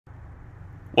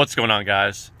What's going on,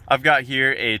 guys? I've got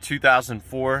here a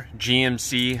 2004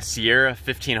 GMC Sierra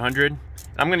 1500.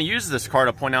 I'm going to use this car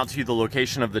to point out to you the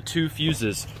location of the two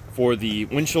fuses for the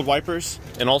windshield wipers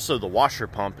and also the washer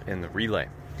pump and the relay.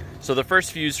 So the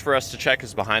first fuse for us to check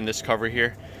is behind this cover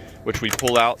here, which we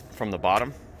pull out from the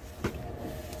bottom.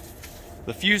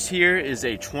 The fuse here is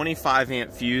a 25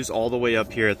 amp fuse all the way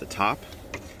up here at the top.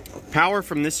 Power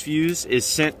from this fuse is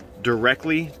sent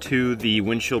directly to the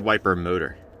windshield wiper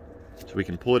motor. So we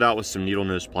can pull it out with some needle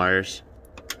nose pliers.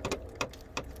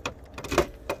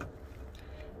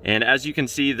 And as you can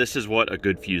see, this is what a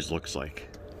good fuse looks like.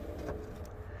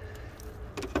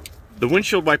 The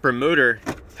windshield wiper motor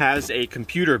has a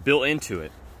computer built into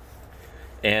it.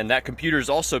 And that computer is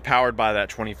also powered by that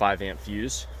 25 amp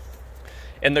fuse.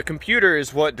 And the computer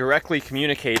is what directly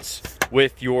communicates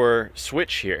with your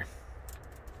switch here.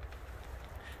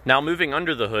 Now moving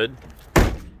under the hood,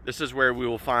 this is where we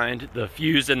will find the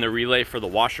fuse and the relay for the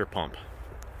washer pump.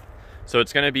 So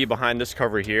it's going to be behind this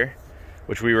cover here,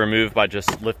 which we remove by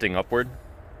just lifting upward.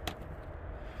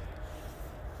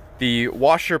 The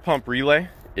washer pump relay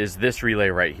is this relay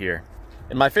right here.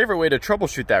 And my favorite way to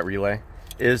troubleshoot that relay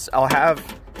is I'll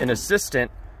have an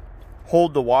assistant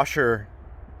hold the washer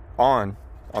on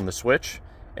the switch,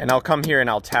 and I'll come here and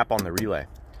I'll tap on the relay.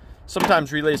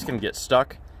 Sometimes relays can get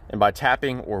stuck, and by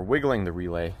tapping or wiggling the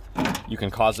relay, you can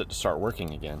cause it to start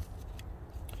working again.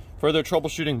 Further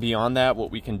troubleshooting beyond that, what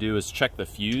we can do is check the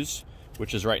fuse,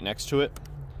 which is right next to it.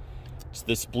 It's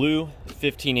this blue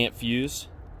 15 amp fuse,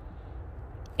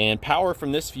 and power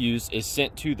from this fuse is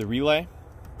sent to the relay,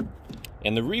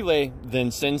 and the relay then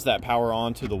sends that power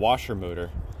on to the washer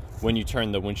motor when you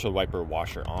turn the windshield wiper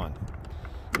washer on.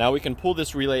 Now we can pull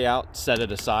this relay out, set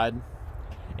it aside,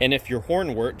 and if your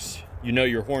horn works, you know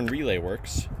your horn relay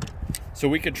works. So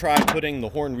we could try putting the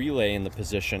horn relay in the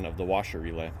position of the washer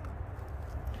relay.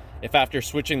 If after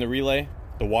switching the relay,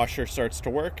 the washer starts to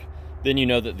work, then you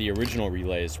know that the original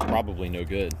relay is probably no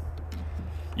good.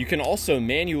 You can also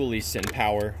manually send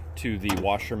power to the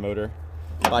washer motor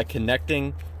by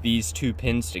connecting these two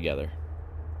pins together.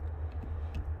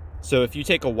 So if you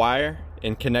take a wire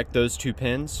and connect those two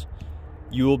pins,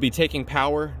 you will be taking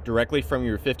power directly from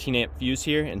your 15 amp fuse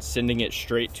here and sending it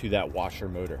straight to that washer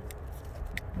motor.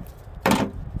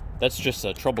 That's just a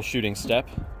troubleshooting step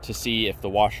to see if the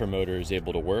washer motor is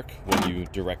able to work when you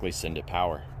directly send it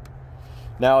power.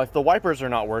 Now, if the wipers are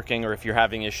not working, or if you're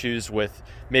having issues with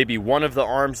maybe one of the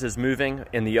arms is moving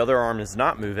and the other arm is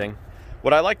not moving,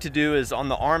 what I like to do is on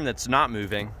the arm that's not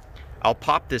moving, I'll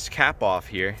pop this cap off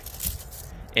here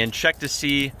and check to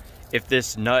see if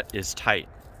this nut is tight.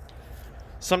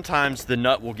 Sometimes the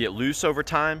nut will get loose over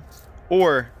time,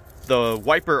 or the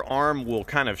wiper arm will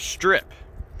kind of strip.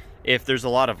 If there's a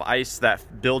lot of ice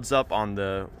that builds up on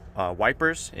the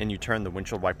wipers and you turn the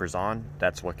windshield wipers on,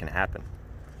 that's what can happen.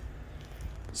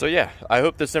 So yeah, I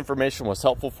hope this information was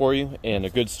helpful for you and a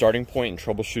good starting point in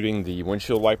troubleshooting the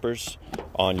windshield wipers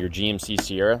on your GMC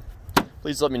Sierra.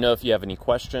 Please let me know if you have any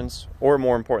questions, or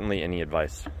more importantly, any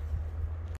advice.